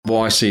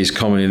what I see is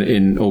common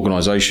in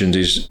organisations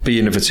is be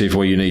innovative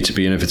where you need to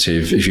be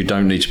innovative. If you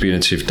don't need to be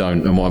innovative,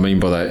 don't. And what I mean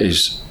by that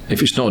is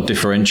if it's not a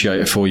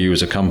differentiator for you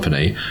as a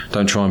company,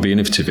 don't try and be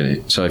innovative in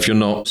it. So if you're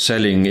not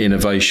selling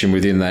innovation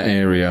within that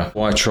area,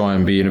 why try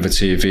and be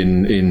innovative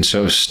in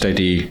sort of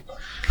steady?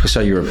 Let's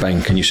say you're a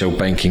bank and you sell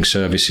banking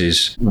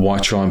services. Why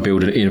try and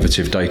build an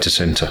innovative data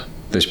center?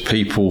 There's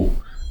people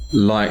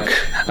like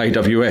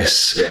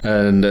AWS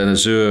and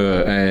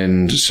Azure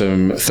and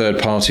some third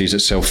parties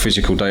that sell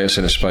physical data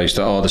center space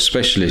that are the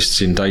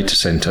specialists in data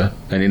center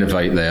and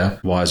innovate there.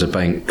 Why, as a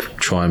bank,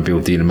 try and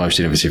build the most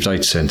innovative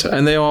data center?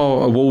 And there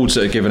are awards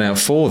that are given out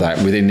for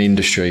that within the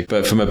industry.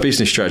 But from a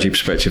business strategy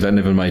perspective, that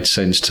never made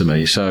sense to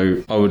me.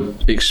 So I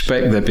would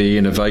expect there be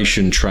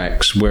innovation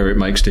tracks where it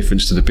makes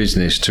difference to the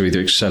business to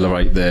either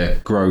accelerate their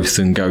growth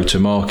and go to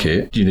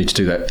market. You need to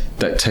do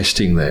that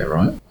testing there,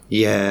 right?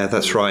 Yeah,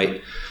 that's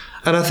right.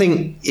 And I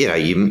think,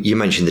 you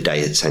mentioned the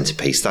data center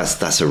piece.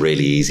 That's a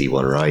really easy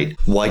one, right?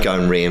 Why go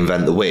and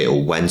reinvent the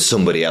wheel when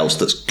somebody else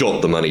that's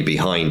got the money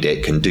behind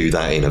it can do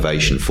that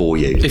innovation for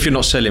you? If you're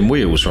not selling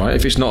wheels, right?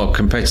 If it's not a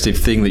competitive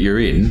thing that you're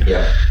in,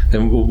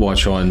 then why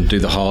try and do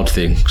the hard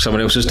thing?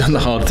 Someone else has done the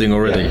hard thing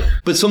already. Yeah.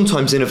 But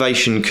sometimes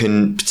innovation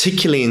can,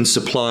 particularly in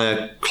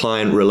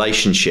supplier-client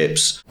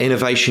relationships,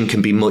 innovation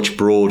can be much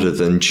broader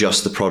than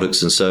just the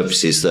products and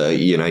services that,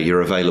 you're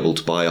available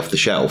to buy off the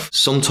shelf.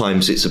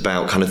 Sometimes it's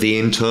about kind of the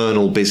internal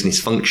business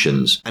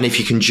functions. And if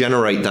you can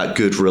generate that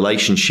good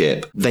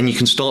relationship, then you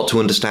can start to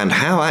understand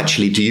how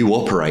actually do you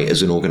operate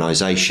as an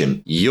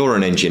organization. You're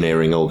an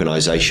engineering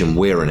organization.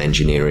 We're an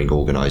engineering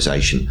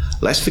organization.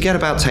 Let's forget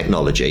about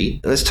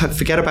technology. Let's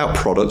forget about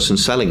products and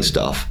selling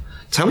stuff.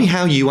 Tell me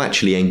how you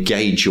actually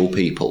engage your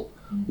people.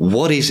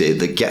 What is it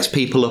that gets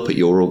people up at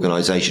your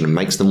organization and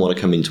makes them want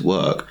to come into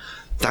work?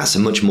 That's a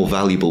much more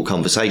valuable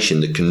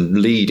conversation that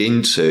can lead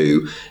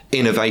into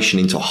innovation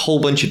into a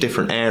whole bunch of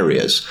different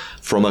areas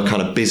from a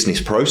kind of business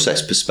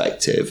process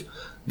perspective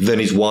than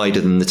is wider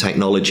than the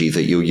technology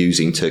that you're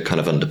using to kind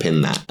of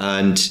underpin that.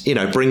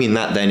 And, bringing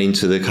that then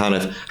into the kind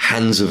of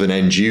hands of an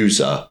end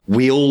user,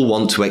 we all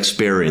want to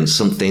experience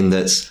something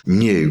that's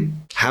new.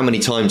 How many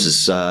times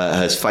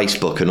has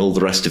Facebook and all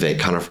the rest of it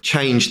kind of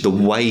changed the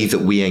way that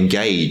we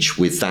engage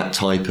with that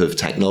type of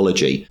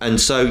technology? And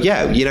so,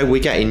 we're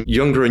getting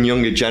younger and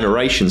younger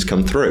generations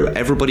come through.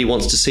 Everybody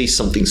wants to see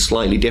something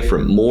slightly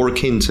different, more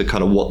akin to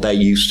kind of what they're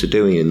used to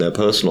doing in their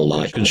personal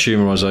life.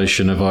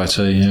 Consumerization of IT,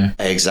 yeah.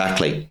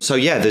 Exactly. So,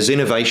 there's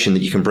innovation that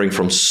you can bring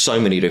from so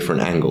many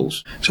different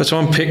angles. So to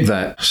unpick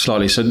that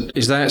slightly, so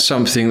is that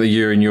something that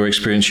you, in your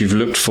experience, you've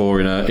looked for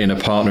in a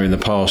partner in the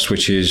past,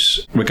 which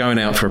is we're going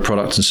out for a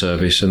product and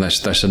service, and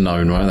that's a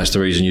known, right? That's the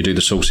reason you do the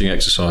sourcing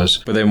exercise.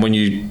 But then when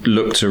you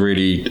look to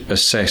really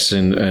assess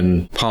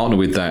and partner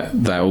with that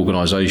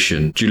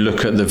organisation, do you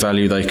look at the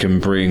value they can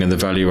bring and the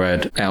value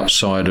add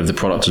outside of the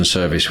product and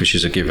service, which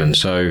is a given?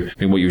 So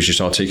what you were just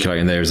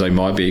articulating there is they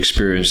might be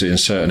experienced in a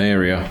certain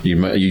area. You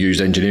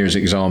used engineering as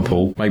an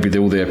example.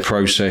 Maybe all their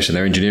process and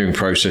their engineering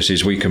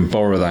processes, we can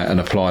borrow that and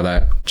apply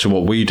that to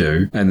what we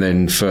do. And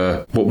then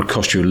for what would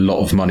cost you a lot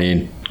of money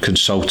in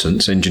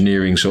consultants,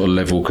 engineering sort of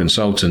level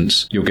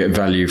consultants, you'll get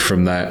value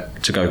from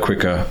that to go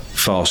quicker,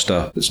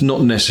 faster. It's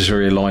not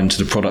necessarily aligned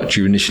to the product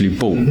you initially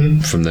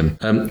bought from them.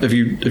 Have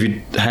you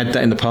had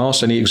that in the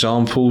past? Any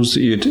examples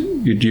that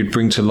you'd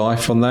bring to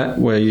life on that,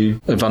 where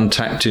you have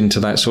untapped into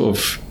that sort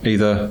of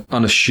either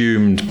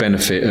unassumed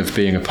benefit of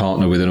being a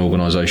partner with an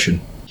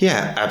organisation?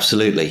 Yeah,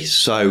 absolutely.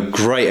 So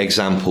great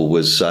example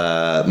was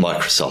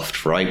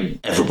Microsoft, right?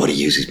 Everybody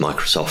uses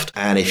Microsoft.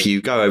 And if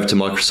you go over to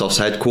Microsoft's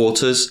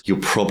headquarters, you'll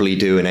probably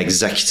do an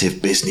executive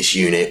business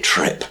unit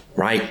trip,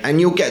 right? And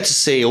you'll get to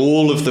see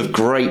all of the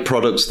great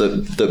products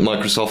that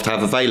Microsoft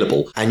have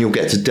available. And you'll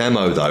get to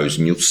demo those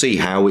and you'll see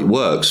how it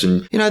works.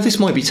 And, this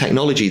might be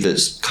technology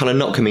that's kind of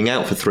not coming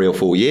out for 3 or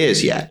 4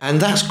 years yet. And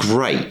that's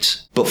great.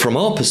 But from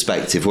our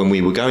perspective, when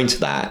we were going to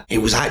that, it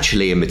was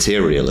actually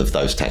immaterial of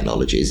those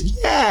technologies.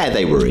 Yeah,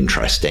 they were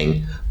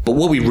interesting. But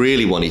what we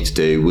really wanted to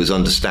do was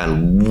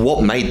understand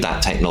what made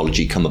that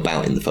technology come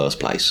about in the first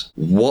place.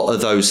 What are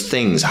those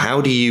things?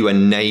 How do you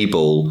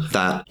enable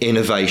that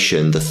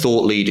innovation, the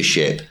thought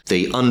leadership,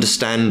 the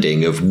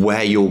understanding of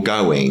where you're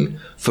going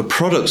for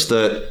products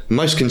that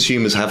most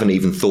consumers haven't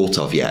even thought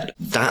of yet?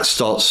 That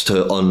starts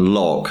to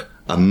unlock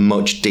a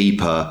much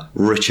deeper,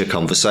 richer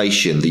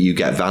conversation that you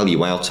get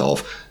value out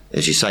of.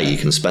 As you say, you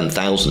can spend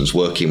thousands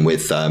working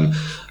with a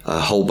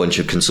whole bunch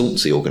of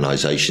consultancy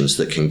organizations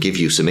that can give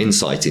you some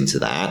insight into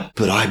that.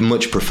 But I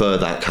much prefer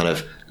that kind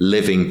of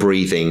living,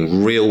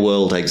 breathing, real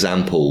world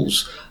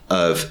examples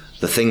of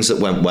the things that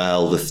went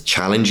well, the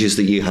challenges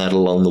that you had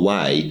along the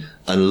way,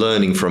 and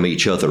learning from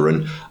each other.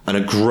 And a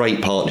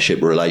great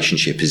partnership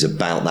relationship is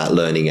about that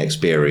learning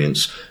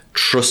experience,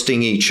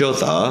 trusting each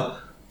other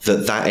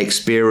that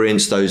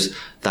experience,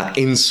 that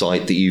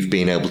insight that you've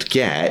been able to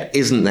get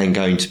isn't then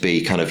going to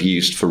be kind of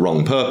used for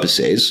wrong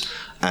purposes,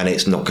 and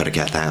it's not going to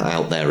get that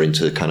out there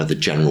into kind of the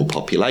general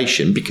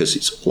population because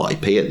it's all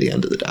IP at the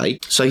end of the day.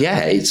 So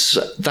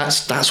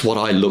that's what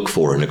I look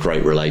for in a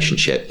great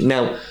relationship.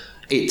 Now,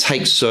 it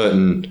takes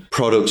certain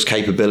products,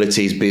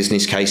 capabilities,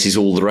 business cases,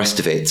 all the rest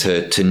of it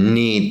to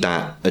need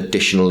that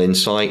additional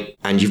insight.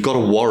 And you've got to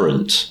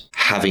warrant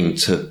having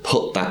to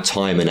put that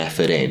time and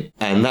effort in.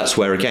 And that's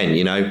where, again,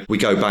 we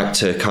go back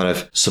to kind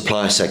of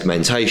supplier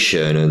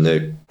segmentation and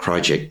the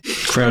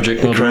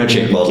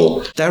Krajic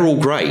model. They're all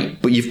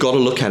great, but you've got to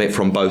look at it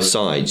from both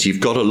sides. You've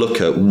got to look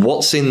at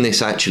what's in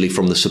this actually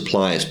from the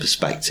supplier's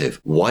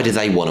perspective. Why do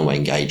they want to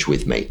engage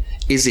with me?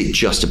 Is it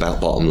just about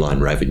bottom line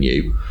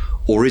revenue?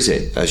 Or is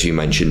it, as you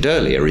mentioned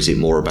earlier, is it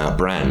more about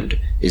brand?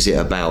 Is it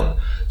about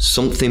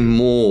something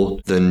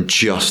more than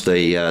just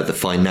the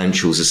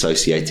financials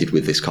associated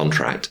with this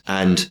contract?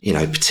 And,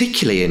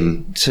 particularly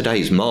in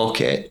today's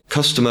market,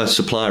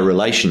 customer-supplier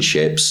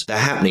relationships, they're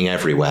happening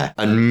everywhere.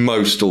 And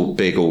most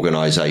big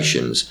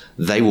organizations,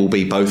 they will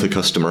be both a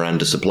customer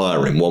and a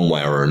supplier in one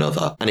way or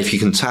another. And if you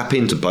can tap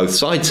into both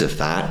sides of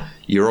that,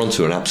 you're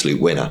onto an absolute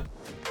winner.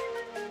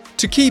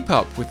 To keep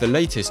up with the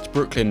latest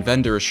Brooklyn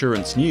vendor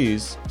assurance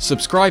news,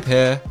 subscribe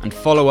here and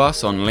follow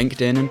us on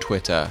LinkedIn and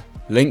Twitter.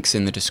 Links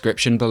in the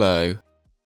description below.